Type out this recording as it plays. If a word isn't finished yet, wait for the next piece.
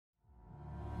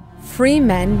free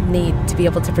men need to be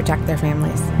able to protect their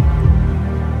families.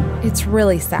 It's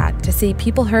really sad to see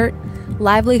people hurt,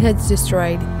 livelihoods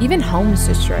destroyed, even homes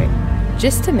destroyed,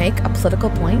 just to make a political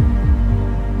point.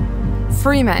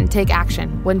 Free men take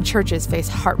action when churches face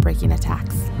heartbreaking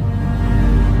attacks.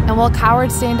 And while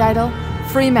cowards stand idle,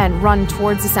 free men run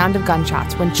towards the sound of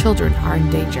gunshots when children are in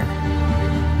danger.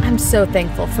 I'm so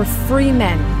thankful for free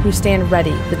men who stand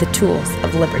ready with the tools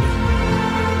of liberty.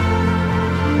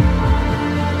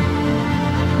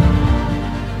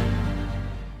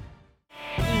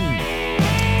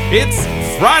 It's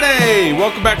Friday.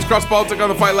 Welcome back to Cross Politics on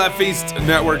the Fight Laugh Feast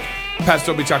Network.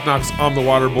 Pastor Toby Chuck Knox, I'm the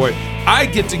water boy. I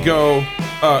get to go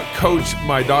coach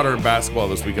my daughter in basketball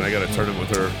this weekend. I got a tournament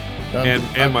with her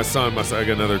and my son. I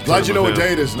got another. Glad you know what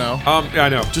day it is now. Yeah, I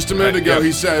know. Just a minute ago,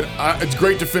 he said it's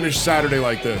great to finish Saturday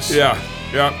like this. Yeah,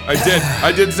 I did.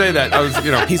 I did say that. I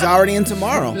was, He's already in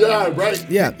tomorrow. Yeah, right.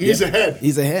 Yeah, he's ahead.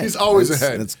 He's ahead. He's always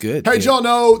ahead. That's good. Hey, did y'all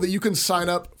know that you can sign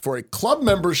up for a club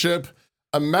membership,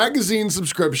 a magazine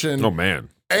subscription? Oh man.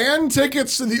 And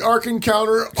tickets to the Ark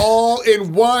Encounter all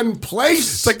in one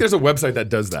place. It's like there's a website that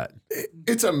does that.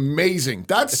 It's amazing.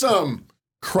 That's some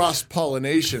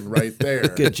cross-pollination right there.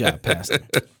 Good job, Pastor.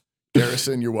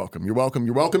 Garrison, you're welcome. You're welcome.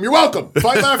 You're welcome. You're welcome.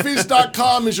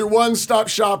 FightLaughFeast.com is your one-stop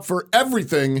shop for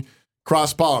everything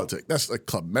cross-politic. That's a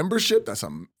club membership. That's a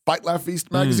Fight Laugh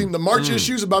Feast magazine. The March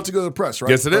issue is about to go to the press,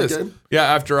 right? Yes, it is. Gabe? Yeah,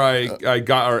 after I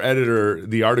got our editor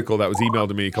the article that was emailed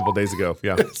to me a couple days ago.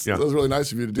 Yeah. That was really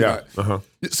nice of you to do that. Uh-huh.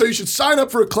 So you should sign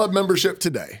up for a club membership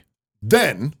today.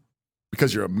 Then,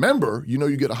 because you're a member,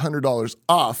 you get $100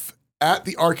 off at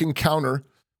the Ark Encounter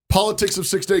Politics of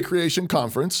 6 Day Creation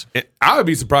Conference. And I would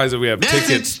be surprised if we have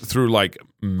tickets through like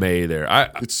May there.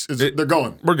 They're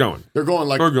going. We're going. They're going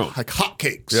like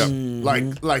hotcakes.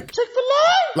 Yep. Like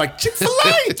Chick-fil-A. Like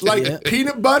Chick-fil-A. Like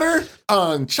peanut butter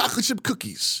on chocolate chip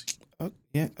cookies.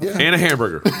 Yeah. And a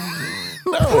hamburger.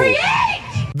 No.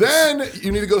 Then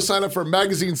you need to go sign up for a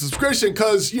magazine subscription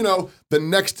because, the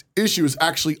next issue is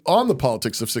actually on the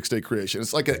Politics of 6 Day Creation.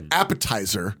 It's like an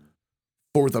appetizer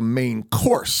for the main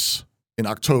course in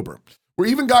October.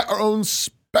 We even got our own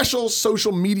special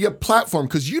social media platform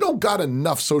because you don't got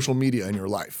enough social media in your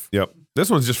life. Yep. This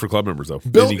one's just for club members, though.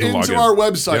 Built into our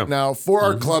website now for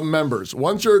our club members.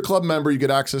 Once you're a club member, you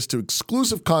get access to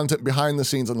exclusive content behind the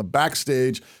scenes on the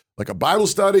backstage, like a Bible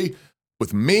study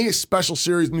with me, a special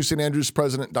series, New St. Andrews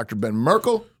president, Dr. Ben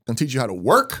Merkel, and teach you how to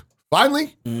work.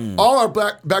 Finally, all our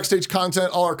backstage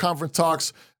content, all our conference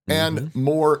talks, and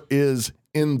more is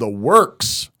in the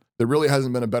works. There really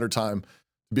hasn't been a better time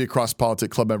to be a cross-politic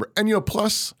club member. And,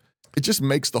 plus, it just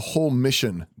makes the whole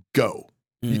mission go.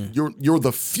 You're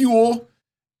the fuel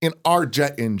in our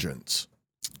jet engines.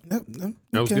 That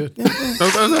was good. Yeah.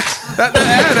 That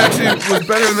ad actually was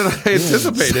better than I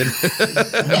anticipated.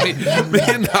 Me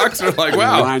and Knox are like,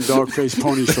 wow. Lion, dog face,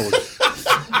 pony shoulder.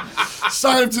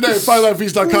 Sign up today at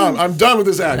FightLaughFeast.com. I'm done with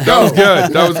this ad. Go.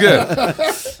 That was good.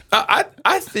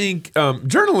 I think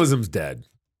journalism's dead.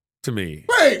 To me.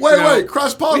 Wait.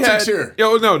 Cross politics here.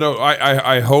 No.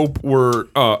 I hope we're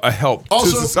a help to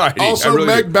society. Also, really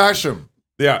Meg Basham.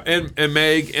 Yeah, and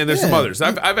Meg, and there's some others.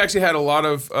 I've actually had a lot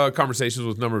of conversations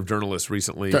with a number of journalists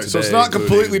recently. Okay, so it's not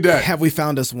completely dead. Have we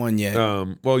found us one yet?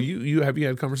 Well, you have you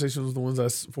had conversations with the ones I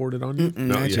forwarded on you?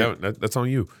 No, you haven't. That's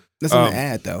on you. That's on the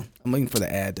ad, though. I'm looking for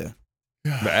the ad, though.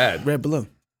 The ad? Red Balloon.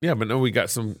 Yeah, but no, we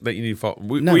got some that you need to follow.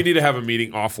 We need to have a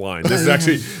meeting offline. This is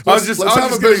actually. Let's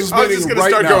have a business meeting right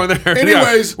start now. Going there.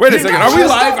 Anyways, wait a second. Are we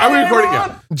live? Are we recording?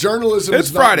 Yeah. Journalism. It's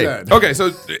is Friday. Not dead. Okay,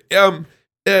 so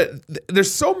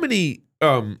there's so many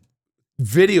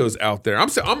videos out there.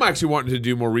 I'm actually wanting to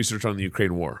do more research on the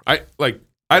Ukraine war. I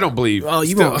don't believe. Oh,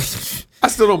 you won't. I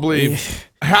still don't believe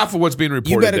half of what's being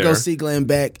reported. You better there. go see Glenn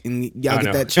Beck and y'all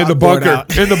get that chalkboard in the bunker.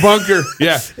 out. In the bunker,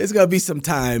 yeah. It's gonna be some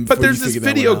time. But there's this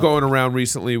video going around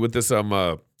recently with this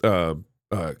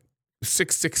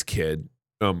 6'6" kid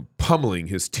pummeling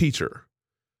his teacher.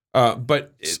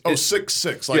 But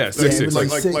 6'6", like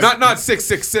 6'6", like not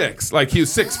 6'6", like he was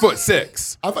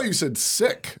 6'6". I thought you said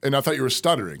sick, and I thought you were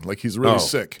stuttering, like he's really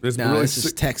sick. No, really it's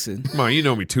just Texan. Come on, you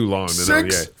know me too long to know.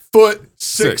 6'6".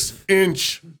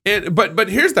 And but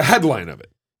here's the headline of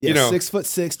it. Yeah,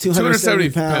 6'6", 270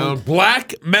 pound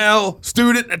black male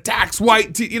student attacks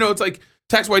white. It's like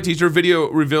attacks white teacher. Video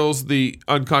reveals the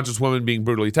unconscious woman being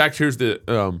brutally attacked. Here's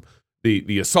the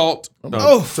assault.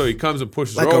 So he comes and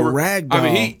pushes like her over. A rag doll.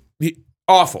 I mean, he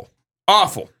awful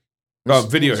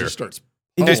video here. Starts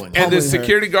and the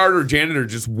security guard or janitor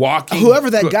just walking.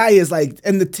 Whoever that guy is,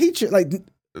 and the teacher,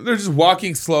 they're just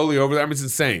walking slowly over there. I mean, it's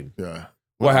insane. Yeah.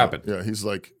 What happened? Yeah, he's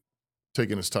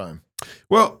taking his time.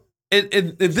 Well,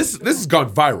 And this has gone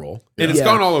viral, and it's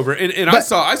gone all over. And I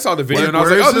saw the video, and I was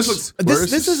where like, is oh,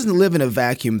 This doesn't live in a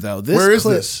vacuum, though. Where is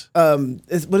this?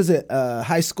 What is it?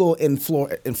 High school in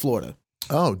Florida.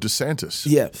 Oh, DeSantis.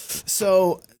 Yeah.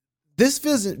 So this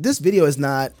video is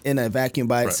not in a vacuum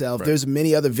by itself. right. There's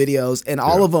many other videos, and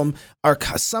all of them are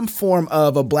some form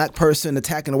of a black person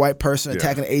attacking a white person,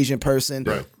 attacking an Asian person.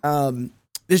 Right.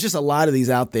 There's just a lot of these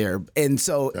out there, and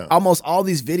so almost all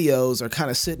these videos are kind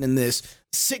of sitting in this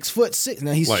 6'6".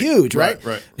 Now he's huge, right?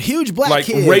 Huge black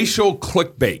kid. Racial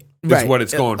clickbait is what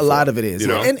it's going for. A lot of it is, you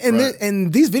know?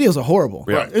 and these videos are horrible.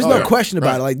 Yeah. There's no question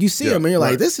about it. Like you see them, and you're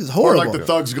like, this is horrible. Or like the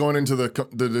thugs going into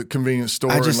the convenience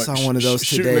store. I just and saw one of those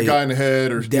shooting today. a guy in the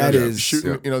head, or That is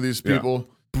shooting these people.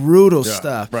 Brutal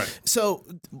stuff. Right. So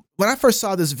when I first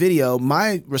saw this video,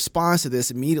 my response to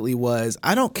this immediately was,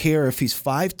 I don't care if he's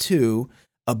 5'2",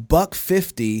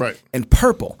 $150, and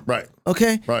purple. Right.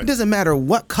 Okay? Right. It doesn't matter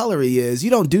what color he is. You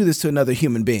don't do this to another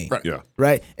human being. Right. Yeah.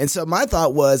 Right? And so my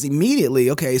thought was immediately,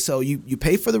 okay, so you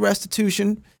pay for the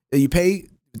restitution, you pay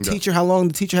the teacher how long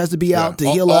the teacher has to be out to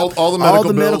heal up, all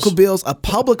the medical bills, a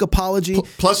public apology.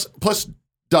 Plus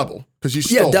double, because you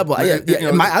stole. Double. I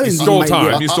You stole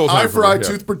time. You stole time. Eye for eye,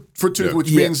 tooth for tooth,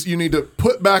 which means you need to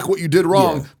put back what you did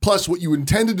wrong, plus what you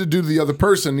intended to do to the other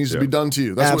person needs to be done to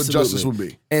you. That's what justice would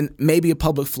be. And maybe a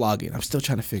public flogging. I'm still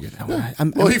trying to figure that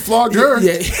one. He flogged her.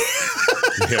 Yeah.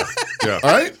 Yeah.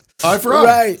 All right? Eye for eye.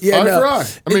 Right. Yeah, eye no. for eye.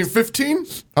 I mean, 15?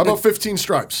 How about 15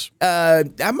 stripes?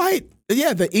 I might.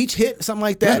 Yeah, each hit, something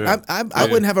like that. Yeah. I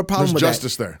wouldn't have a problem There's with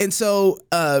justice that. there. And so,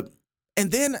 and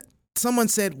then someone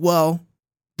said, well,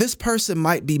 this person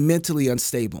might be mentally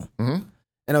unstable. Mm-hmm.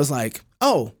 And I was like,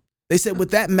 oh, they said,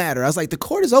 would that matter? I was like, the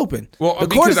court is open. Well, the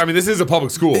because, this is a public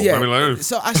school. Yeah. I mean,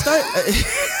 so I started...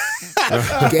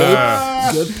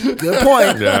 Gabe, good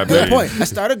point. Yeah, good point. I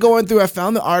started going through, I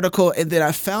found the article, and then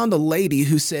I found a lady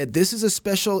who said this is a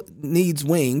special needs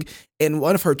wing, and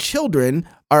one of her children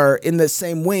are in the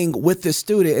same wing with this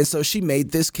student, and so she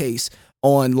made this case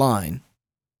online.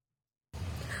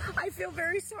 I feel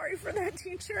very sorry for that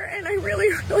teacher, and I really,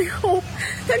 really hope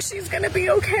that she's going to be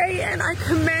okay, and I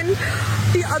commend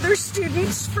the other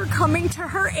students for coming to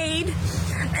her aid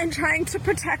and trying to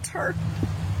protect her.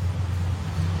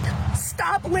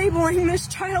 Stop labeling this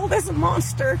child as a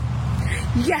monster.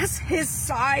 Yes, his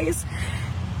size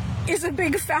is a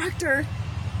big factor.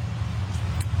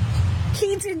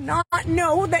 He did not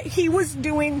know that he was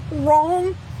doing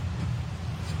wrong.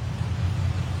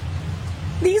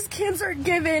 These kids are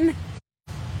given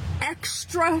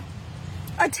extra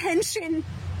attention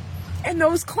in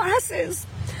those classes.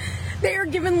 They are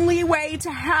given leeway to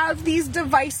have these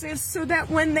devices so that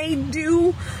when they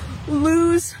do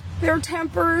lose their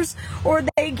tempers or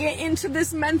they get into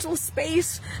this mental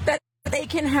space, that they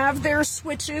can have their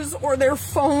switches or their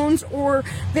phones or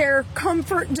their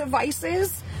comfort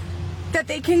devices, that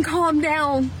they can calm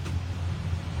down.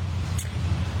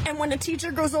 And when a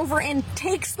teacher goes over and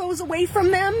takes those away from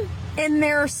them in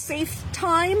their safe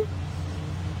time,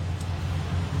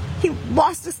 he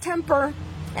lost his temper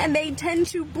and they tend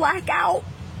to black out.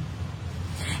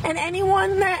 And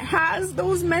anyone that has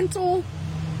those mental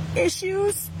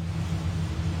issues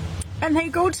and they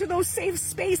go to those safe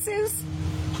spaces,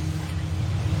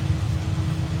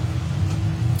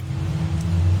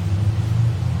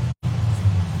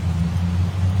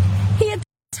 he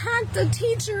attacked the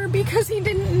teacher because he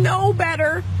didn't know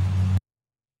better.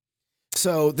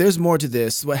 So there's more to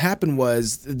this. What happened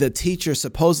was the teacher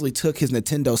supposedly took his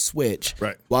Nintendo Switch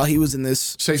while he was in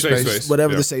this safe space,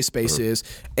 whatever the safe space is,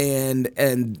 and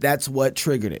that's what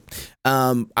triggered it.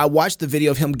 I watched the video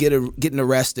of him getting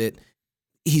arrested.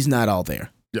 He's not all there.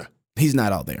 Yeah, he's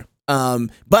not all there.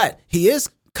 But he is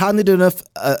cognitive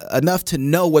enough to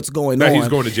know what's going on. He's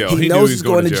going to jail. He knows he's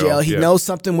going to jail. He knows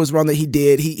something was wrong that he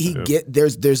did.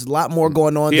 There's a lot more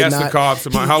going on. He asked the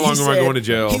cops, how long am I going to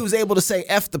jail? He was able to say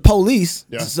F the police.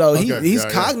 Yeah. So he's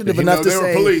cognitive enough to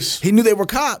say police. He knew they were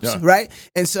cops, right?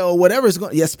 And so whatever is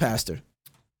going, yes, Pastor.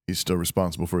 He's still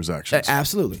responsible for his actions.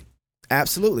 Absolutely.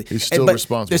 He's still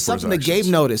responsible there's something for his that Gabe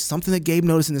noticed. Something that Gabe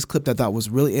noticed in this clip that I thought was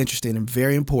really interesting and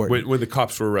very important. When the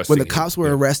cops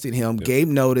were arresting him, Gabe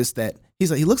noticed that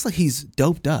he looks like he's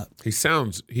doped up. He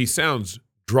sounds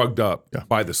drugged up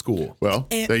by the school. Well,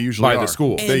 they usually are. By the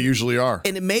school. They usually are.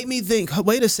 And it made me think,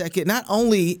 wait a second, not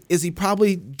only is he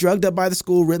probably drugged up by the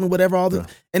school, written whatever,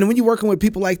 and when you're working with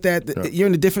people like that, you're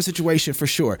in a different situation for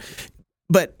sure.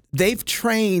 But they've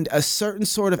trained a certain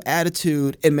sort of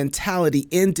attitude and mentality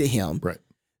into him. Right.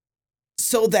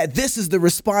 So that this is the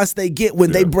response they get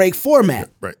when they break format.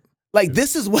 Right. Like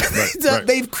this is what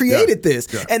they've created this.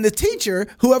 Yeah. And the teacher,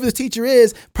 whoever the teacher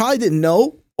is, probably didn't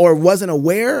know or wasn't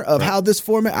aware of how this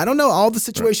format. I don't know all the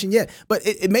situation yet, but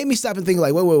it made me stop and think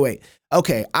like, wait.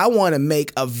 Okay, I want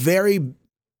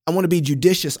to be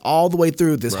judicious all the way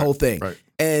through this whole thing. Right.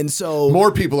 And so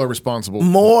more people are responsible.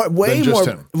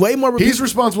 Way more. He's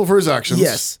responsible for his actions.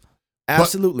 Yes,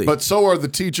 absolutely. But so are the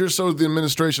teachers. So is the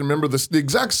administration. Remember the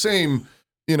exact same,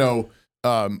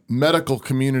 medical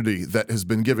community that has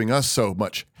been giving us so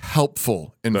much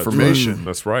helpful information.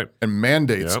 That's right. And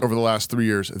mandates over the last 3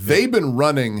 years. They've been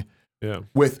running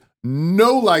with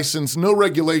no license, no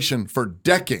regulation for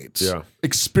decades. Yeah.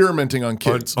 Experimenting on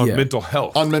kids. On mental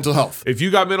health. On mental health. If you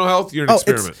got mental health, you're an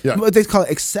experiment. What they call it,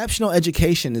 exceptional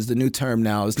education is the new term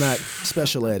now. It's not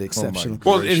special ed, exceptional.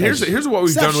 Well, and here's what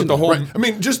we've done with the whole. Right. I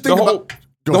mean, just think about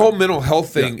the whole mental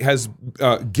health thing has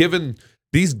given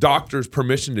these doctors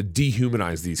permission to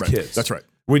dehumanize these kids. That's right.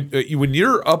 When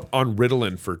you're up on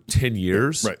Ritalin for 10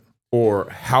 years, right, or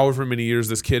however many years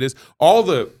this kid is, all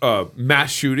the mass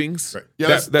shootings. Right.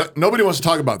 Yeah, that nobody wants to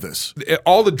talk about this.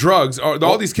 All the drugs,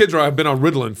 all these kids have been on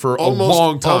Ritalin for a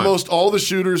long time. Almost all the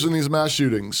shooters in these mass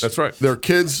shootings. That's right. They're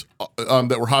kids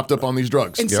that were hopped up on these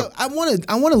drugs. And so I want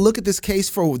to look at this case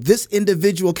for this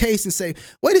individual case and say,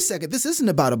 wait a second, this isn't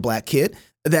about a black kid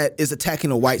that is attacking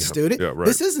a white student. Yeah, right.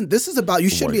 This is about, you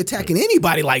shouldn't be attacking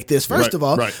anybody like this, first of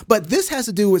all. Right. But this has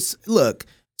to do with,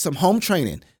 some home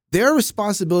training. There are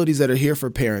responsibilities that are here for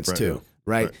parents too,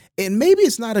 right? And maybe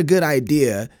it's not a good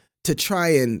idea to try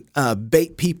and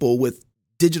bait people with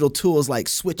digital tools like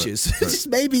switches. Just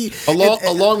maybe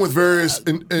along with various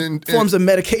forms of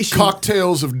medication,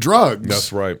 cocktails of drugs.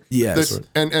 That's right. Yes,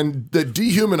 and that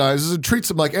dehumanizes and treats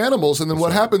them like animals. And then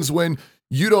what happens when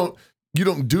you don't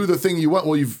do the thing you want?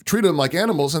 Well, you've treated them like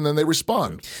animals, and then they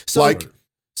respond So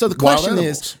the question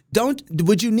is,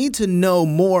 would you need to know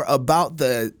more about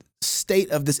the state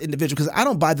of this individual? Because I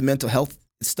don't buy the mental health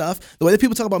stuff. The way that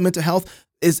people talk about mental health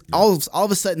is all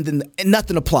of a sudden then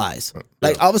nothing applies.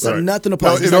 Like all of a sudden nothing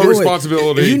applies. No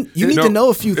responsibility. You need to know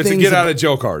a few things. It's a get out of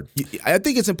jail card. I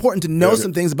think it's important to know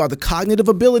some things about the cognitive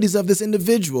abilities of this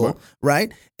individual,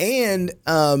 right? And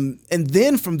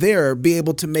then from there be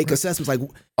able to make assessments like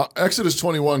Exodus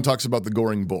 21 talks about the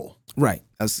goring bull. Right.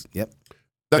 That's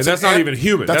not even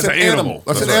human. That's an animal.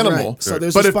 That's an animal. Right. So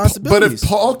there's responsibilities. But if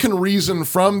Paul can reason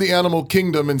from the animal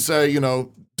kingdom and say,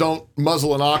 don't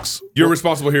muzzle an ox. You're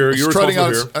responsible here. You're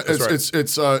responsible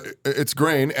here. It's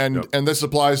grain, and this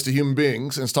applies to human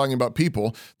beings, and it's talking about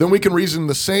people. Then we can reason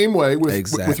the same way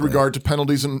with regard to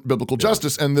penalties and biblical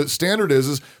justice. And the standard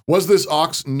is was this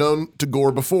ox known to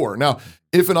gore before? Now,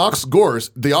 if an ox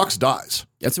gores, the ox dies.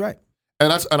 That's right.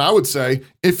 And I would say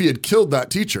if he had killed that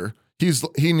teacher,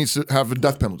 he needs to have a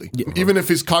death penalty. Yeah. Even if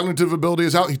his cognitive ability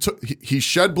is out, he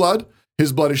shed blood,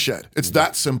 his blood is shed. It's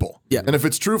that simple. Yeah. And if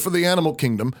it's true for the animal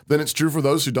kingdom, then it's true for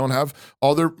those who don't have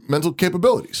all their mental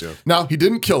capabilities. Yeah. Now, he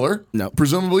didn't kill her. No.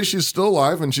 Presumably she's still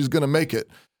alive and she's going to make it.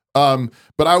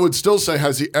 But I would still say,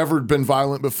 has he ever been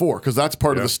violent before? Because that's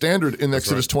part of the standard in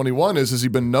Exodus 21 has he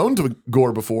been known to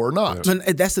gore before or not? Yeah.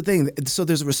 And that's the thing. So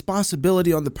there's a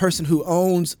responsibility on the person who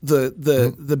owns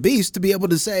the beast to be able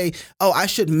to say, oh, I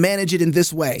should manage it in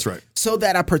this way. That's right. So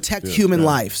that I protect human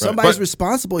life. Right. Somebody's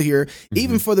responsible here,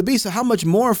 even for the beast. So how much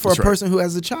more for a person who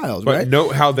has a child, but right?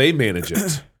 Note how they manage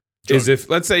it. Is if,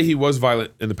 let's say he was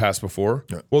violent in the past before,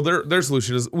 well, their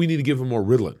solution is we need to give him more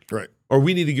Ritalin. Right. Or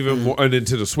we need to give him more an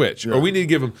Nintendo Switch. Or we need to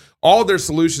give him all their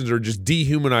solutions are just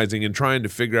dehumanizing and trying to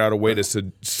figure out a way to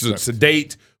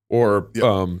sedate or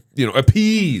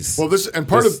appease. Well,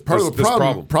 part of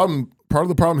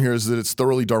the problem here is that it's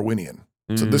thoroughly Darwinian.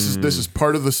 So this is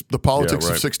part of the politics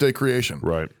of 6-day creation.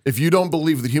 Right. If you don't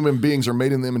believe that human beings are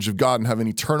made in the image of God and have an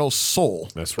eternal soul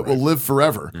that will live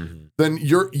forever, then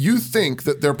you think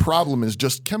that their problem is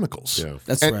just chemicals. Yeah.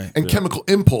 That's right. And chemical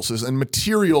impulses and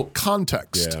material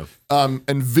context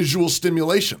and visual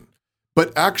stimulation.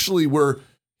 But actually we're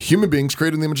human beings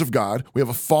created in the image of God. We have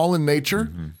a fallen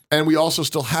nature and we also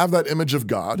still have that image of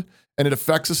God. And it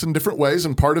affects us in different ways.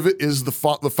 And part of it is the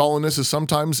fallenness is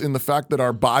sometimes in the fact that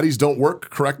our bodies don't work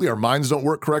correctly. Our minds don't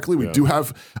work correctly. We do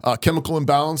have chemical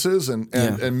imbalances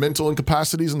and mental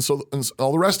incapacities and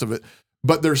all the rest of it.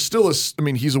 But there's still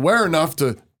he's aware enough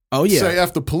to say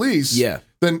F the police. Yeah.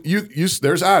 Then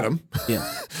there's Adam. Yeah.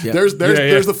 There's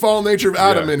the fallen nature of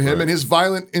Adam in him and his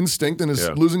violent instinct and his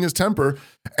losing his temper.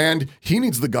 And he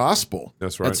needs the gospel.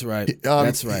 That's right. That's right.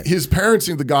 That's right. His parents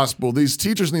need the gospel. These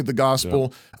teachers need the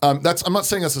gospel. I'm not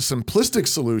saying that's a simplistic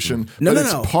solution, but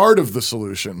it's part of the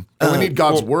solution. And we need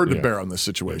God's word to bear on this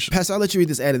situation. Pastor, I'll let you read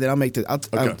this ad and then I'll make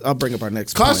I'll bring up our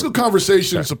next Classical point.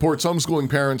 Conversation supports homeschooling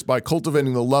parents by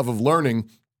cultivating the love of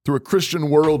learning through a Christian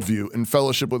worldview in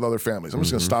fellowship with other families. I'm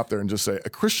just going to stop there and just say a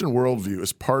Christian worldview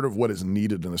is part of what is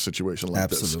needed in a situation like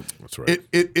this. That's right.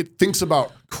 It thinks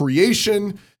about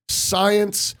creation,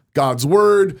 science, God's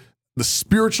word, the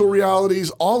spiritual realities.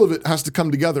 All of it has to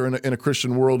come together in a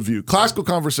Christian worldview. Classical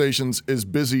Conversations is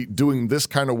busy doing this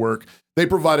kind of work. They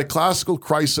provide a classical,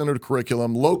 Christ-centered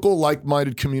curriculum, local,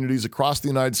 like-minded communities across the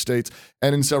United States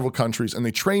and in several countries, and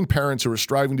they train parents who are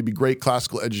striving to be great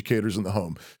classical educators in the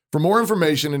home. For more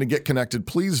information and to get connected,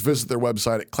 please visit their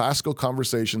website at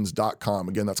classicalconversations.com.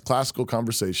 Again, that's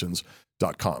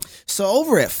classicalconversations.com. So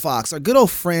over at Fox, our good old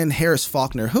friend Harris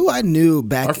Faulkner, who I knew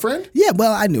back. Our friend? Yeah,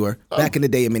 well, I knew her back in the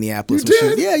day in Minneapolis.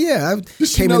 You did? Yeah. Did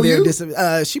she know you?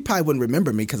 She probably wouldn't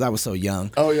remember me because I was so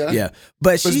young. Oh, yeah? Yeah.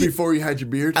 But before you had your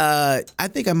beard? I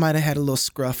think I might have had a little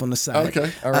scruff on the side.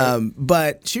 Okay, all right.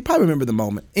 But she probably remembered the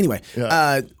moment. Anyway,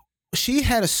 Yeah. she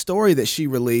had a story that she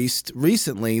released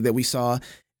recently that we saw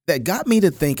that got me to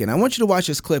thinking. I want you to watch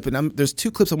this clip, and there's 2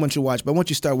 clips I want you to watch, but I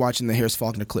want you to start watching the Harris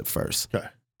Faulkner clip first.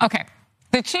 Okay.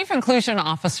 The chief inclusion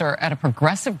officer at a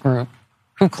progressive group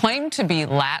who claimed to be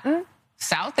Latin,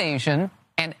 South Asian,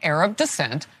 and Arab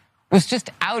descent was just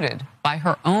outed by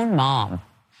her own mom.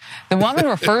 The woman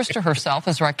refers to herself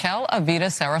as Raquel Avita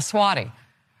Saraswati.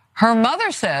 Her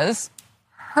mother says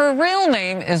her real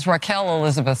name is Raquel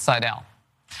Elizabeth Seidel.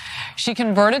 She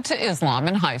converted to Islam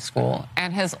in high school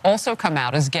and has also come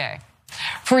out as gay.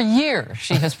 For years,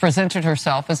 she has presented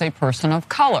herself as a person of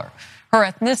color. Her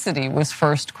ethnicity was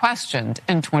first questioned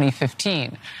in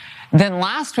 2015. Then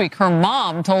last week, her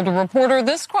mom told a reporter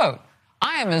this quote,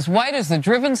 "I am as white as the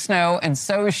driven snow, and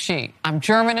so is she. I'm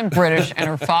German and British, and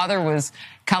her father was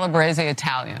Calabrese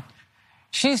Italian."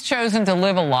 She's chosen to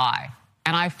live a lie,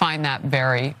 and I find that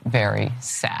very, very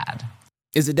sad.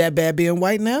 Is it that bad being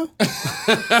white now?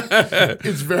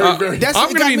 It's very, very...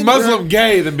 I'm going to be Muslim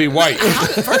gay than be white.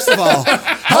 First of all,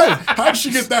 How did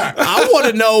she get that? I want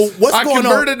to know what's I going on.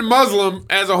 converted to Muslim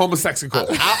as a homosexual.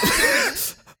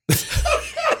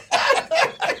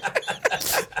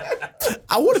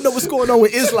 I want to know what's going on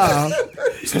with Islam.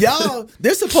 Y'all,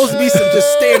 there's supposed to be some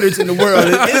just standards in the world.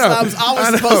 And Islam's always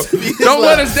supposed to be Islam. Don't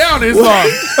let us down, Islam.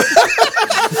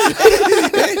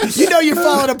 You know you're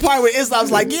falling apart when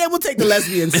Islam's like, yeah, we'll take the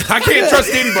lesbians. I can't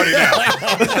trust anybody now.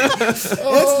 It's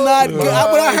not good. When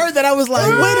I heard that, I was like,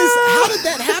 how did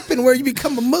that happen where you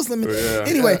become a Muslim?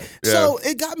 Anyway, so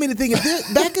it got me to thinking,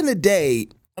 back in the day,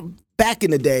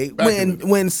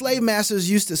 when slave masters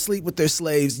used to sleep with their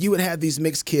slaves, you would have these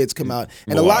mixed kids come out,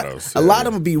 and a lot of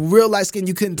them would be real light skinned.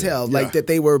 You couldn't tell that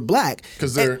they were black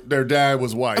because their dad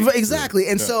was white. Exactly,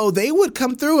 and so they would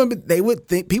come through, and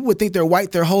people would think they're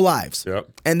white their whole lives. Yep.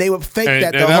 And they would fake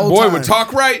that the and whole that boy time. would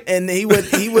talk right, and he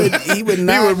would not. He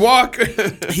would walk.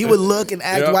 He would look and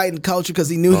act white in culture because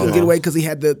he knew he could get away because he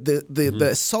had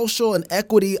the social and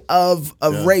equity of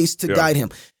race to guide him.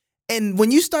 And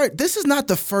when you start, this is not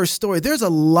the first story. There's a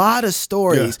lot of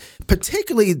stories,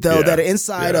 particularly though that are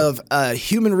inside of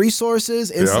human resources,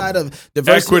 inside of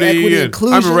diversity, equity,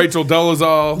 inclusion. I'm Rachel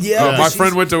Dolezal. Yeah, my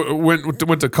friend went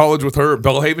to college with her at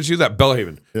Belhaven. She was at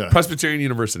Belhaven, Presbyterian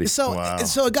University. So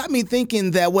it got me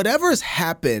thinking that whatever has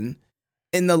happened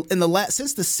since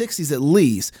the 60s at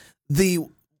least, the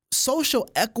social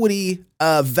equity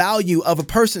value of a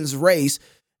person's race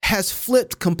has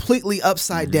flipped completely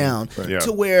upside down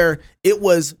to where it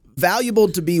was valuable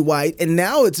to be white, and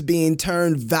now it's being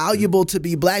turned valuable to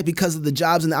be black because of the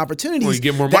jobs and the opportunities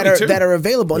that are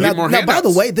available. Now, by the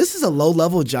way, this is a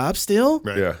low-level job still.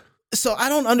 Right. Yeah. So I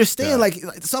don't understand.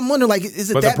 So I'm wondering,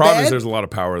 is it but that bad? But the problem is there's a lot of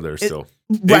power there still.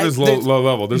 Even as low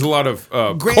level. There's a lot of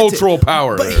cultural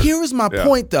power there. But here's my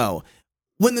point, though.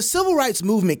 When the civil rights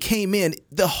movement came in,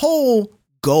 the whole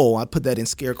goal, I put that in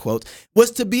scare quotes,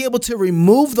 was to be able to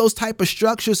remove those type of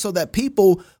structures so that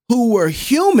people who were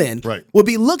human would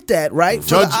be looked at, right?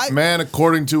 Judge man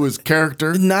according to his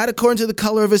character. Not according to the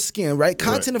color of his skin, right?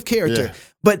 Content of character. Yeah.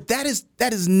 But that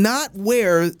is not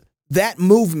where that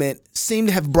movement seemed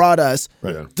to have brought us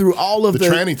through all of the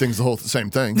tranny thing's the whole same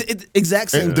thing. The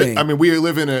exact same thing. I mean, we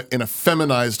live in a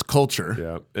feminized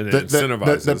culture and that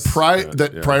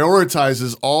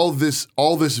prioritizes all this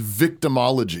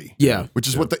victimology. Which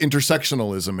is what the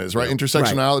intersectionalism is, right?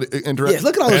 Intersectionality.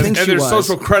 Look at all the things and there's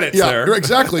social credits there.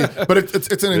 Exactly. But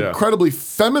it's an incredibly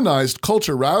feminized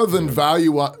culture rather than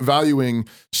valuing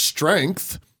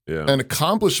strength and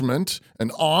accomplishment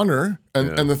and honor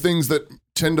and the things that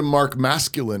tend to mark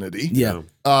masculinity.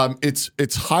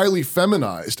 It's highly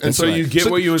feminized, and so you get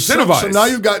what you incentivize. So now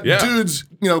you've got dudes,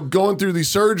 going through these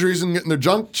surgeries and getting their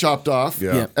junk chopped off,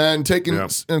 and taking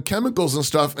chemicals and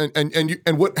stuff.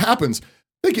 And what happens?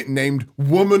 they get named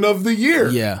Woman of the Year.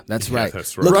 Yeah, that's right.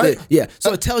 That's right. Look Right?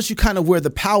 So it tells you kind of where the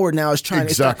power now is trying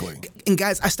Exactly. And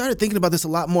guys, I started thinking about this a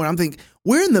lot more. I'm thinking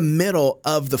we're in the middle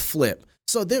of the flip.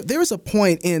 So there was a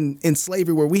point in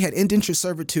slavery where we had indentured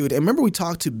servitude. And remember we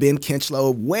talked to Ben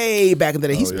Kinchlow way back in the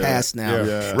day. He's passed now.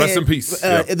 Yeah. Rest in peace.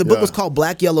 The book was called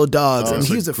Black Yellow Dogs. and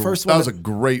he was the first one. That was a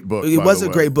great book. It by was the a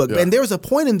way. great book. Yeah. And there was a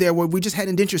point in there where we just had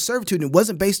indentured servitude and it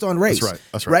wasn't based on race.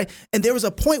 That's right. And there was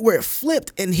a point where it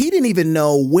flipped and he didn't even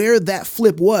know where that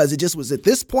flip was. It just was at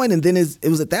this point and then it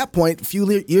was at that point a few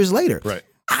years later. Right.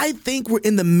 I think we're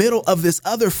in the middle of this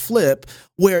other flip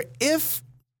where if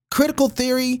critical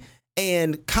theory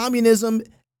and communism,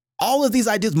 all of these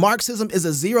ideas, Marxism is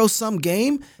a zero-sum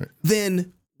game,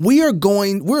 then we're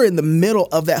in the middle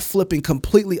of that flipping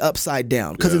completely upside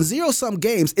down. Because in zero-sum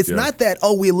games, it's not that,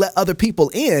 we let other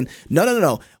people in.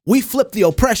 No. We flip the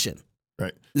oppression.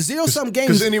 Right. Zero-sum games.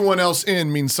 Because anyone else in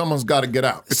means someone's got to get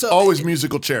out. It's always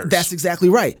musical chairs. That's exactly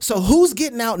right. So who's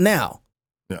getting out now?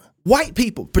 White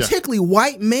people, particularly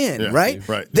white men, right?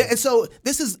 Right. And so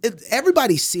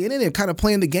everybody's seeing it and kind of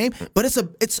playing the game, but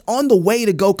it's on the way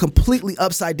to go completely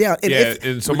upside down. And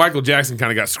and so Michael Jackson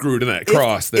kind of got screwed in that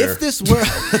cross there. If this were,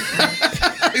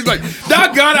 He's like,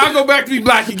 doggone it, I'll go back to be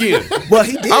black again. well,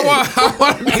 he did. I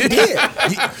want to be. He did.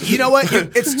 You know what?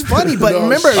 It's funny, but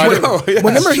remember,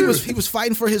 he was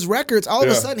fighting for his records. All of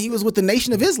a sudden, he was with the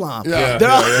Nation of Islam.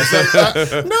 No,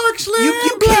 actually,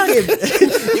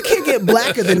 you can't get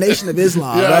blacker than Nation of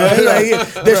Islam. Right?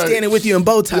 Like, they're standing with you in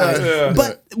bow ties.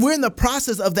 But we're in the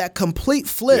process of that complete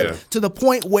flip to the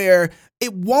point where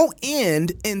it won't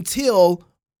end until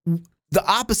the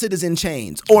opposite is in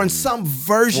chains or in some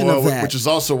version of that. Which is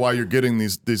also why you're getting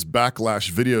these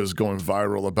backlash videos going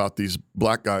viral about these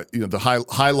black guys,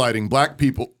 highlighting black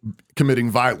people committing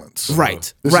violence.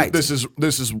 Right. This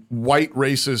is white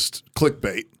racist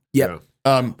clickbait. Yep.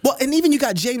 Well, and even you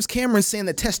got James Cameron saying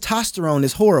that testosterone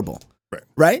is horrible.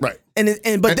 Right.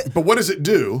 But what does it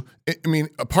do? I mean,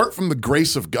 apart from the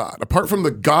grace of God, apart from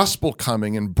the gospel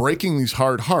coming and breaking these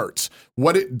hard hearts,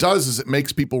 what it does is it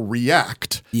makes people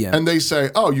react. Yeah. And they say,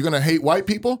 "Oh, you're going to hate white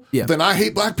people? Yeah. Then I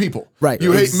hate black people. Right.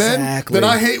 You hate men? Then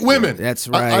I hate women. That's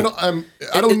right.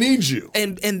 I don't need you."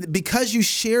 And because you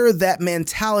share that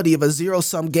mentality of a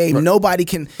zero-sum game, nobody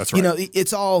can. That's right.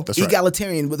 It's all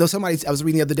egalitarian. Though somebody I was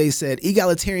reading the other day said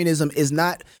egalitarianism is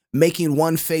not making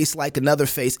one face like another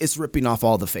face. It's ripping off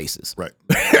all the faces. Right.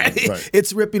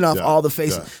 It's ripping off all the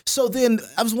faces. Yeah. So then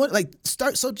I was wondering,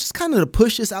 just kind of to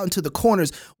push this out into the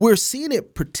corners, we're seeing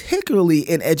it particularly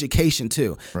in education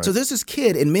too. Right. So there's this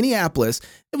kid in Minneapolis.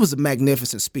 It was a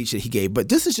magnificent speech that he gave, but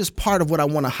this is just part of what I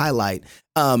want to highlight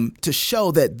to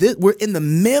show that we're in the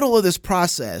middle of this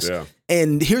process. Yeah.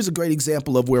 And here's a great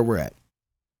example of where we're at.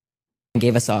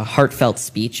 Gave us a heartfelt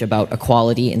speech about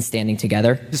equality and standing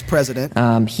together. His president.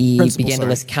 He began to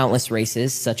list countless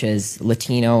races, such as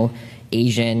Latino,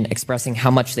 Asian, expressing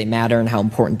how much they matter and how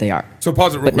important they are. So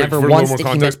pause it real quick for a little more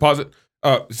context. Pause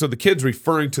it. So the kid's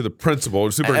referring to the principal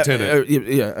or superintendent.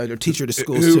 A teacher to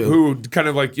schools too. Who kind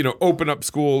of open up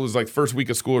school. It was like first week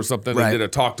of school or something. Right. And did a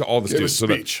talk to all the students.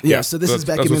 Speech. So this is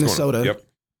back in Minnesota. Yep.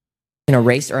 In a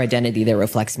race or identity that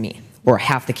reflects me, or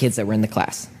half the kids that were in the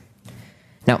class.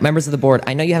 Now, members of the board,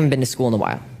 I know you haven't been to school in a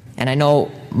while, and I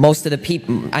know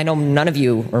none of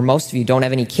you or most of you don't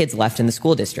have any kids left in the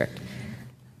school district.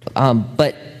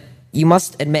 But you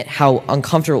must admit how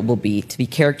uncomfortable it will be to be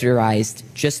characterized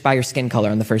just by your skin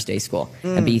color on the first day of school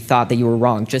and be thought that you were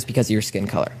wrong just because of your skin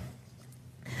color.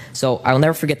 So I will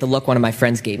never forget the look one of my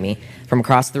friends gave me from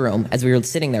across the room as we were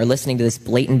sitting there listening to this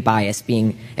blatant bias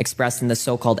being expressed in the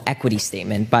so-called equity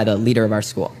statement by the leader of our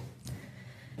school.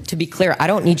 To be clear, I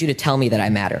don't need you to tell me that I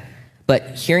matter,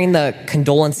 but hearing the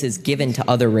condolences given to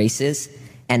other races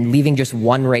and leaving just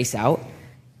one race out,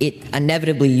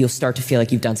 inevitably you'll start to feel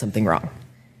like you've done something wrong.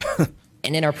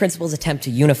 And in our principal's attempt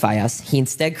to unify us, he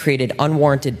instead created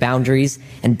unwarranted boundaries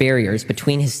and barriers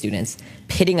between his students,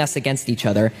 pitting us against each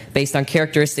other based on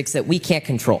characteristics that we can't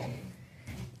control.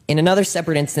 In another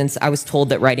separate instance, I was told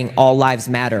that writing "All Lives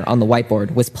Matter" on the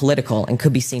whiteboard was political and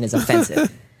could be seen as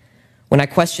offensive. When I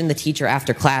questioned the teacher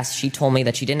after class, she told me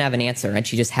that she didn't have an answer and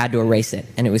she just had to erase it,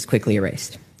 and it was quickly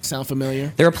erased. Sound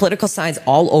familiar? There are political signs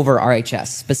all over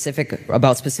RHS,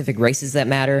 about specific races that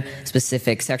matter,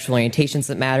 specific sexual orientations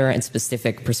that matter, and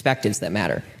specific perspectives that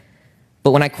matter.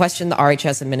 But when I questioned the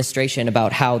RHS administration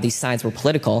about how these signs were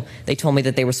political, they told me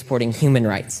that they were supporting human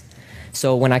rights.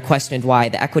 So when I questioned why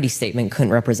the equity statement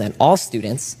couldn't represent all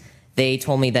students, they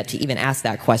told me that to even ask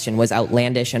that question was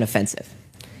outlandish and offensive.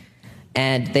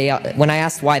 And when I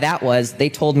asked why that was, they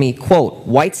told me, quote,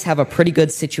 "Whites have a pretty good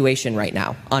situation right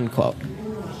now," unquote.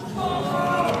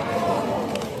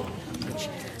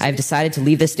 I have decided to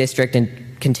leave this district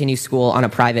and continue school on a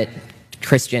private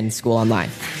Christian school online.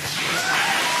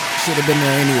 Should have been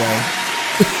there anyway.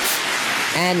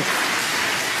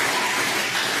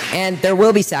 And there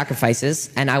will be sacrifices,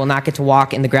 and I will not get to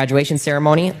walk in the graduation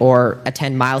ceremony or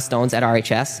attend milestones at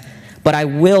RHS, but I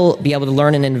will be able to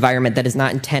learn in an environment that is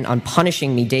not intent on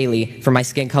punishing me daily for my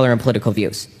skin color and political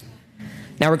views.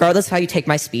 Now, regardless of how you take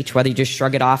my speech, whether you just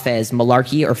shrug it off as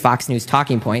malarkey or Fox News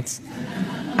talking points,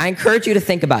 I encourage you to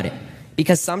think about it,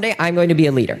 because someday I'm going to be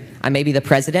a leader. I may be the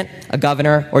president, a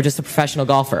governor, or just a professional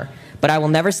golfer. But I will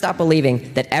never stop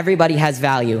believing that everybody has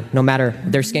value, no matter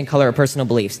their skin color or personal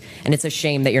beliefs. And it's a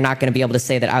shame that you're not going to be able to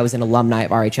say that I was an alumni of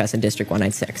RHS in District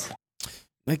 196.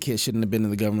 That kid shouldn't have been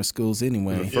in the government schools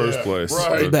anyway. In the first place.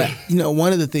 Right. But,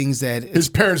 one of the things that... His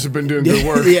parents have been doing good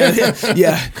work.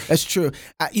 yeah, that's true.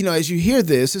 As you hear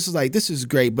this is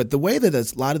great, but the way that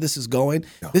a lot of this is going,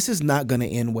 this is not going to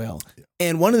end well. Yeah.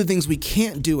 And one of the things we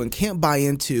can't do and can't buy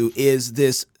into is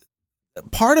this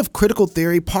part of critical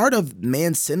theory, part of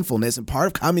man's sinfulness, and part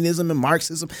of communism and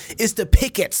Marxism is to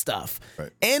pick at stuff.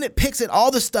 Right. And it picks at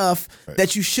all the stuff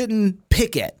that you shouldn't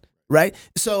pick at, right?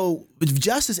 So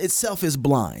justice itself is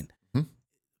blind. Mm-hmm.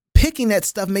 Picking at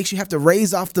stuff makes you have to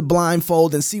raise off the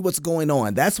blindfold and see what's going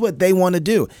on. That's what they want to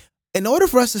do. In order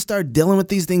for us to start dealing with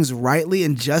these things rightly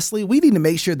and justly, we need to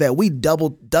make sure that we double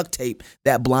duct tape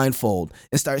that blindfold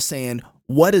and start saying,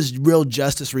 what does real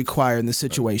justice require in this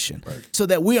situation? Right. So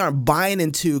that we aren't buying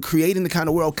into creating the kind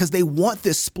of world, because they want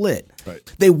this split. Right.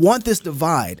 They want this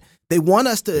divide. They want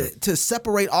us to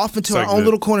separate off into our own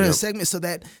little corner and segment so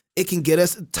that it can get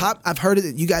us top. I've heard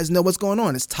it. You guys know what's going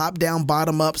on. It's top down,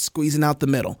 bottom up, squeezing out the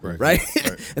middle. Right.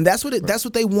 And that's what that's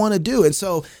what they want to do. And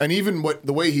so, and even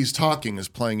the way he's talking is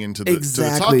playing into the, to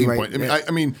the talking point.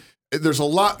 I mean, there's a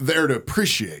lot there to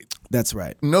appreciate. That's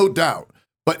right. No doubt.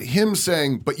 But him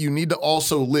saying, but you need to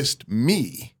also list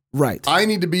me. Right. I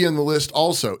need to be in the list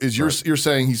also. You're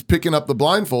saying he's picking up the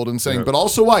blindfold and saying, but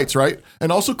also whites, right?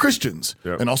 And also Christians,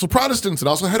 and also Protestants, and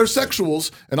also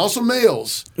heterosexuals, and also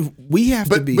males. We have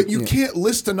to be. But you can't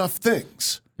list enough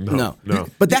things. No.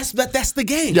 But that's the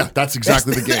game. Yeah, that's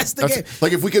exactly the game. That's the game.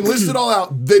 Like, if we can list it all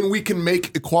out, then we can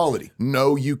make equality.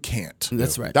 No, you can't.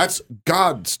 That's right. That's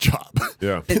God's job.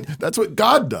 Yeah. That's what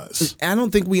God does. I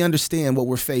don't think we understand what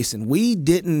we're facing. We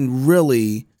didn't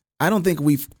really... I don't think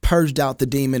we've purged out the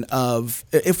demon of,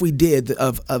 if we did,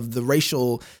 of the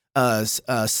racial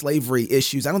slavery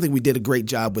issues. I don't think we did a great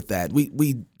job with that.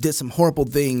 We did some horrible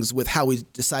things with how we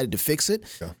decided to fix it.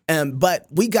 Yeah. But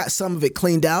we got some of it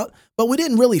cleaned out, but we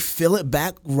didn't really fill it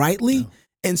back rightly. Yeah.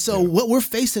 And so what we're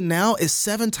facing now is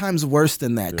 7 times worse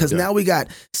than that, because now we got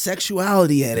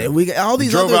sexuality in it. We got all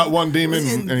these drove out one demon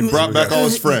and he brought back all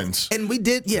his friends. And we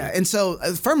did, And so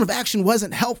affirmative action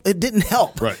wasn't help. It didn't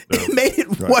help. Right. It made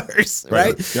it worse,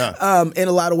 right? Yeah. In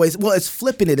a lot of ways. Well, it's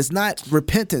flipping it. It's not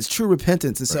repentance, true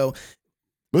repentance. And so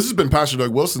this has been Pastor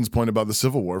Doug Wilson's point about the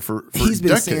Civil War for he's been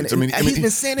decades. Saying it. He's been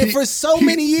saying it for so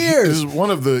many years. This is one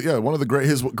of the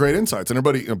great insights, and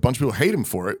everybody, a bunch of people hate him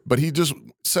for it, but he just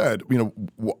said,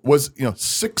 was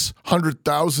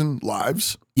 600,000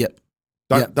 lives. Yep.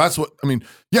 That's what I mean.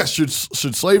 Yes, should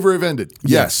slavery have ended?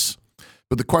 Yes,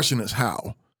 but the question is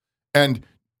how, and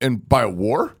by a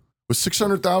war was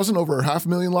 600,000 over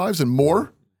 500,000 lives and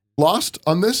more lost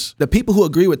on this? The people who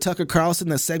agree with Tucker Carlson,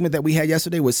 the segment that we had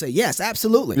yesterday, would say, yes,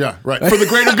 absolutely. Yeah, right. For the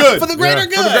greater good. For the greater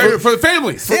good. For the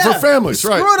families. For families,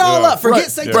 right. Screw it all up.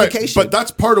 Forget sanctification. Right. But that's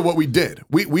part of what we did.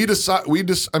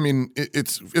 I mean,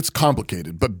 it's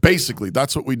complicated, but basically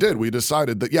that's what we did. We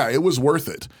decided that, it was worth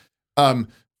it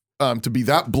to be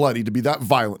that bloody, to be that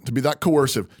violent, to be that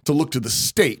coercive, to look to the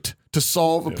state to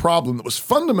solve a problem that was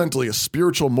fundamentally a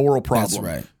spiritual, moral problem.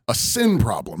 That's right. A sin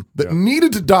problem that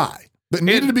needed to die. That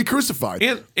needed to be crucified.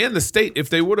 And the state, if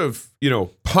they would have,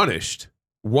 punished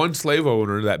one slave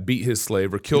owner that beat his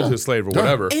slave or killed his slave or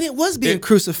whatever. And it was being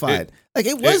crucified.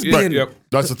 Being...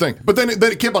 That's the thing. But then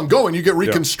it kept on going. You get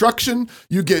Reconstruction.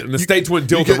 You get... And the states wouldn't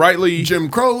deal with it rightly. Jim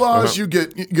Crow laws. You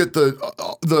get the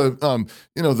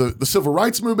Civil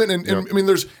Rights Movement. And I mean,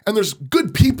 there's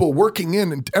good people working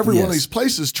in every one of these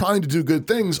places trying to do good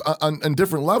things on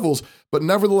different levels. But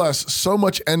nevertheless, so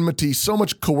much enmity, so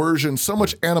much coercion, so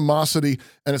much animosity,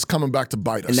 and it's coming back to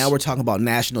bite us. And now we're talking about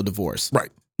national divorce. Right.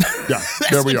 Yeah,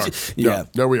 there we are.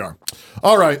 There we are.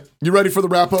 All right, you ready for the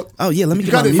wrap up? Oh yeah, let me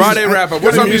get my music. Friday wrap up.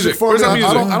 Where's our music? Where's our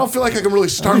music? I don't feel like I can really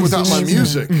start without my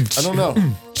music. I don't know.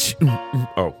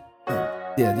 Oh.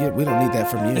 Yeah, we don't need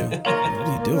that from you. What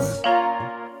are you doing?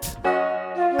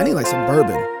 I need like some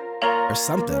bourbon or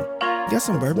something. You got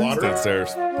some bourbon? Water downstairs.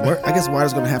 I guess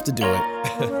water's gonna have to do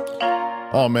it.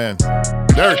 Oh man,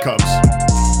 there it comes.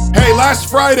 Hey, last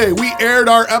Friday, we aired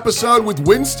our episode with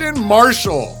Winston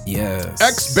Marshall. Yes.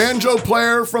 Ex-banjo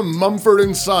player from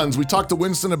Mumford & Sons. We talked to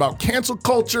Winston about cancel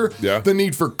culture, the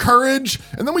need for courage,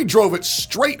 and then we drove it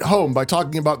straight home by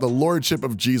talking about the lordship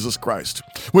of Jesus Christ.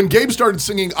 When Gabe started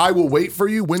singing I Will Wait For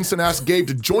You, Winston asked Gabe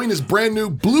to join his brand new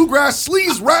bluegrass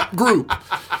sleaze rap group.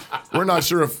 We're not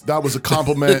sure if that was a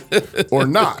compliment or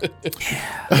not.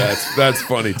 That's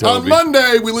funny, Toby. On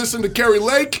Monday, we listened to Carrie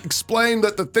Lake explain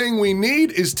that the thing we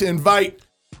need is to invite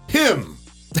him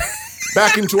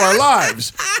back into our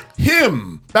lives,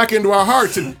 him back into our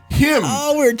hearts, and him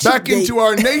back into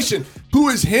our nation. Who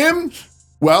is him?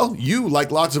 Well, you, like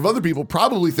lots of other people,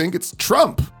 probably think it's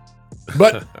Trump.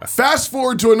 But fast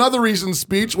forward to another recent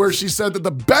speech where she said that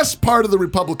the best part of the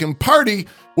Republican Party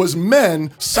was men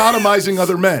sodomizing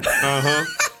other men.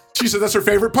 She said that's her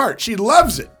favorite part. She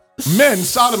loves it. Men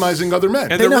sodomizing other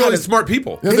men. And they're really smart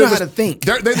people. They know how to think.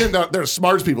 They're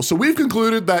smart people. So we've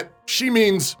concluded that she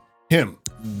means him.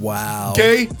 Wow.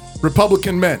 Gay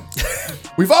Republican men.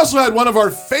 We've also had one of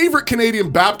our favorite Canadian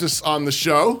Baptists on the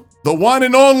show, the one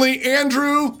and only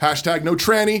Andrew,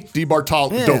 #NoTranny,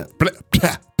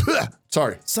 DiBartolo.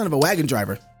 Sorry. Son of a wagon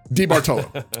driver.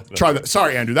 DiBartolo. Try that.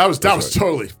 Sorry, Andrew. That was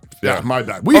totally... Yeah, my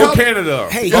bad. Canada.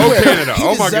 Hey, Canada.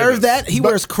 He deserved that. He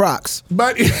wears Crocs.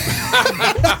 But he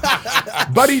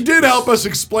did help us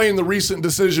explain the recent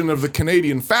decision of the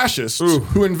Canadian fascists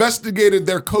who investigated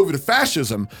their COVID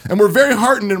fascism, and were very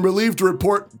heartened and relieved to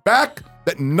report back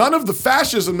that none of the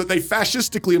fascism that they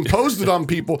fascistically imposed it on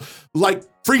people, like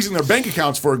freezing their bank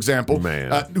accounts, for example,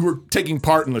 who were taking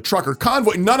part in the trucker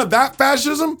convoy, none of that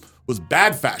fascism was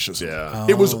bad fascism.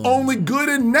 It was only good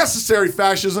and necessary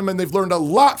fascism, and they've learned a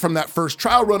lot from that first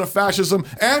trial run of fascism.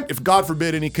 And if, God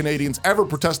forbid, any Canadians ever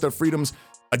protest their freedoms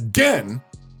again,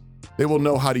 they will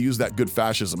know how to use that good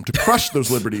fascism to crush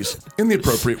those liberties in the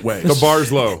appropriate ways. The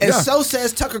bar's low. And so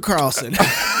says Tucker Carlson.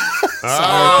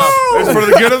 It's for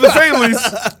the good of the families.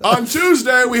 On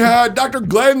Tuesday, we had Dr.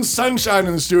 Glenn Sunshine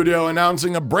in the studio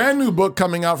announcing a brand new book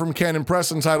coming out from Canon Press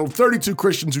entitled 32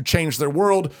 Christians Who Changed Their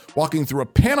World, walking through a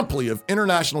panoply of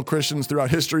international Christians throughout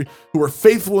history who were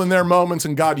faithful in their moments,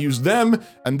 and God used them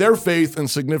and their faith in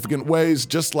significant ways,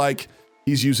 just like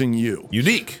He's using you.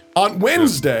 Unique. On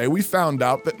Wednesday, we found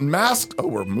out that masks... Oh,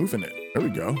 we're moving it. There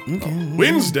we go.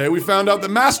 Wednesday, we found out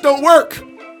that masks don't work.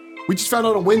 We just found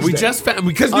out on Wednesday. We just found...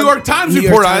 Because New York Times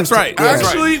reported on it. That's right.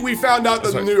 Actually, we found out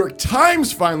that the New York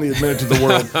Times finally admitted to the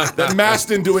world that masks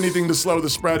didn't do anything to slow the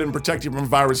spread and protect you from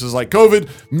viruses like COVID.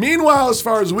 Meanwhile, as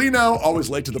far as we know,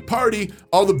 always late to the party,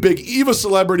 all the big EVA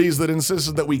celebrities that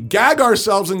insisted that we gag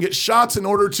ourselves and get shots in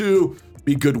order to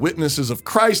be good witnesses of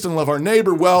Christ and love our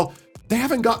neighbor, well... they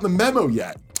haven't gotten the memo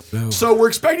yet. So we're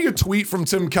expecting a tweet from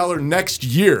Tim Keller next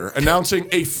year announcing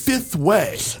a fifth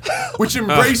way, which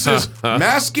embraces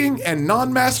masking and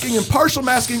non-masking and partial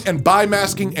masking and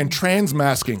bi-masking and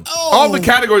trans-masking. All the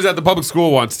categories that the public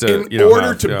school wants to, in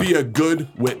order to be a good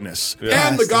witness.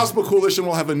 And the Gospel Coalition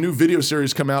will have a new video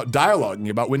series come out dialoguing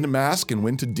about when to mask and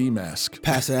when to demask.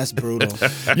 Pastor, that's brutal.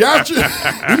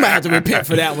 We might have to repent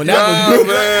for that one.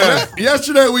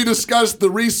 Yesterday, we discussed the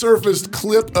resurfaced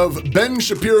clip of Ben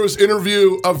Shapiro's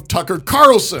interview of Tucker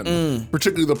Carlson,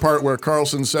 particularly the part where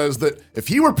Carlson says that if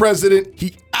he were president,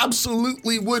 he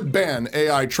absolutely would ban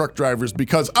AI truck drivers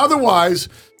because otherwise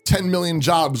 10 million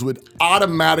jobs would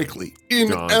automatically,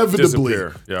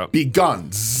 inevitably be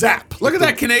gone. Zap. Look at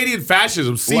that Canadian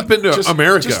fascism seep into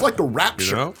America. Just like a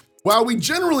rapture. While we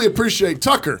generally appreciate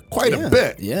Tucker quite a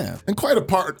bit, and quite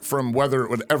apart from whether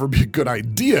it would ever be a good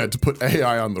idea to put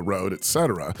AI on the road,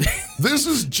 etc., this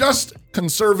is just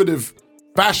conservative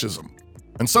fascism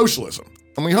and socialism.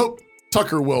 And we hope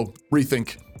Tucker will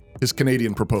rethink his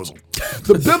Canadian proposal.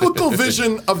 The biblical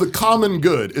vision of the common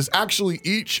good is actually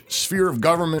each sphere of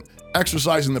government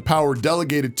exercising the power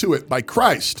delegated to it by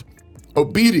Christ,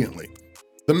 obediently.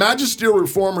 The magisterial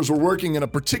reformers were working in a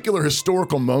particular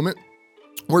historical moment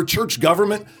where church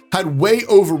government had way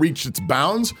overreached its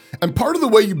bounds, and part of the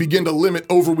way you begin to limit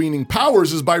overweening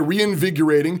powers is by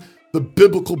reinvigorating the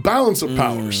biblical balance of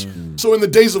powers. So in the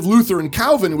days of Luther and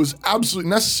Calvin, it was absolutely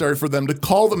necessary for them to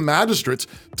call the magistrates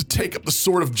to take up the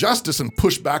sword of justice and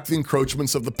push back the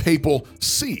encroachments of the papal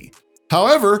see.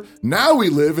 However, now we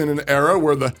live in an era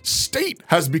where the state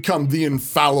has become the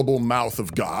infallible mouth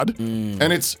of God,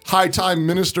 and it's high time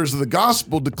ministers of the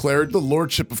gospel declared the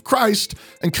lordship of Christ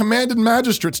and commanded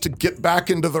magistrates to get back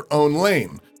into their own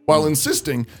lane, while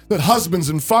insisting that husbands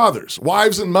and fathers,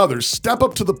 wives and mothers step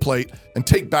up to the plate and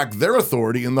take back their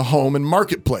authority in the home and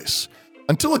marketplace.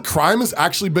 Until a crime has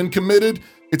actually been committed,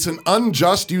 it's an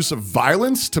unjust use of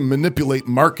violence to manipulate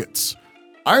markets.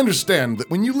 I understand that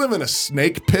when you live in a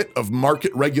snake pit of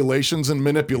market regulations and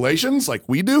manipulations like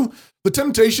we do, the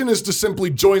temptation is to simply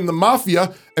join the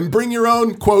mafia and bring your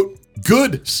own, quote,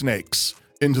 good snakes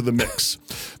into the mix.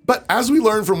 But as we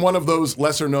learned from one of those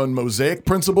lesser-known Mosaic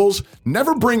principles,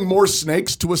 never bring more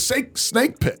snakes to a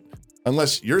snake pit,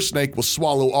 unless your snake will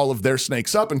swallow all of their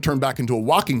snakes up and turn back into a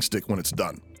walking stick when it's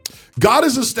done. God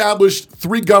has established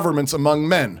 3 governments among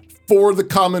men for the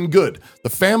common good: the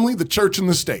family, the church, and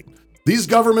the state. These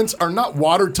governments are not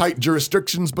watertight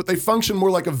jurisdictions, but they function more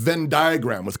like a Venn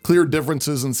diagram with clear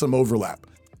differences and some overlap.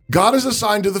 God has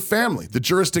assigned to the family the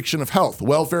jurisdiction of health,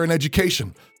 welfare, and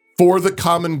education for the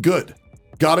common good.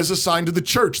 God has assigned to the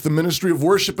church the ministry of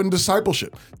worship and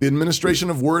discipleship, the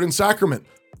administration of word and sacrament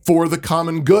for the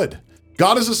common good.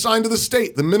 God has assigned to the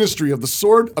state the ministry of the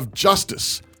sword of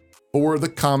justice for the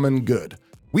common good.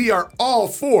 We are all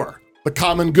for the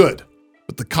common good,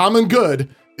 but the common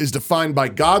good is defined by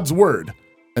God's word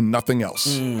and nothing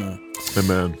else.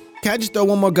 Amen. Can I just throw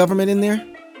one more government in there?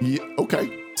 Yeah,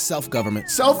 okay. Self-government.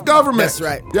 Self-government. That's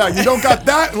right. Yeah, you don't got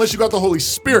that unless you got the Holy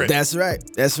Spirit. That's right.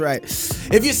 That's right.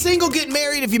 If you're single, get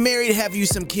married. If you're married, have you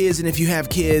some kids. And if you have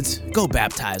kids, go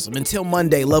baptize them. Until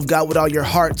Monday, love God with all your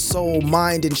heart, soul,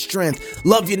 mind, and strength.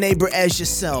 Love your neighbor as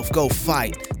yourself. Go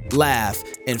fight, laugh,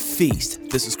 and feast.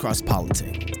 This is Cross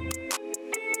Politic.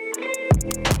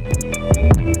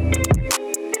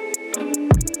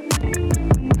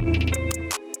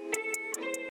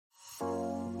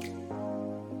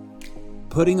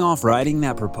 Putting off writing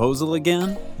that proposal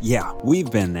again? Yeah, we've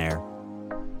been there.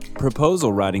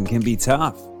 Proposal writing can be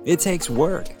tough. It takes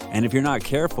work, and if you're not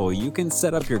careful, you can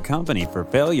set up your company for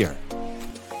failure.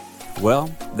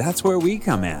 Well, that's where we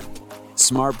come in.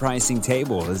 Smart Pricing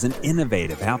Table is an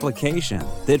innovative application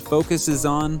that focuses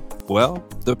on, well,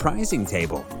 the pricing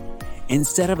table.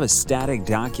 Instead of a static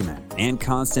document and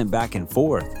constant back and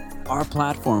forth, our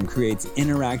platform creates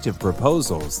interactive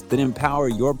proposals that empower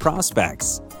your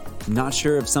prospects. Not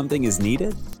sure if something is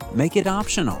needed? Make it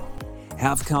optional.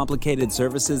 Have complicated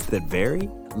services that vary?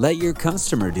 Let your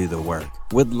customer do the work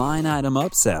with line item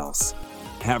upsells.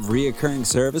 Have reoccurring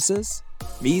services?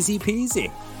 Easy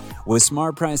peasy. With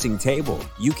Smart Pricing Table,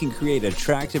 you can create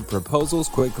attractive proposals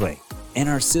quickly. And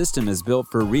our system is built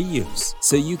for reuse,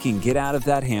 so you can get out of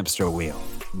that hamster wheel.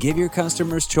 Give your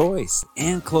customers choice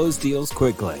and close deals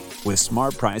quickly with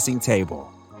Smart Pricing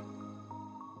Table.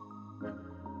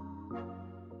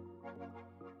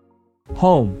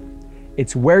 Home.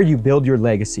 It's where you build your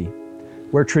legacy,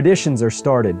 where traditions are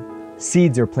started,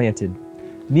 seeds are planted,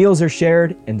 meals are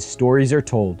shared, and stories are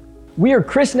told. We are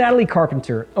Chris and Natalie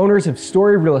Carpenter, owners of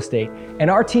Story Real Estate, and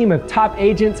our team of top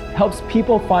agents helps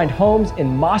people find homes in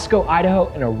Moscow, Idaho,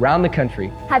 and around the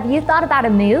country. Have you thought about a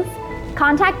move?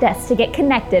 Contact us to get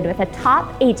connected with a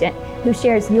top agent who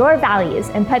shares your values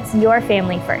and puts your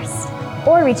family first.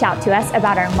 Or reach out to us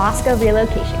about our Moscow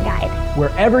relocation guide.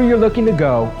 Wherever you're looking to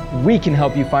go, we can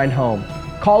help you find home.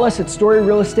 Call us at Story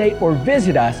Real Estate or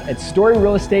visit us at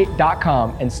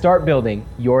storyrealestate.com and start building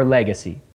your legacy.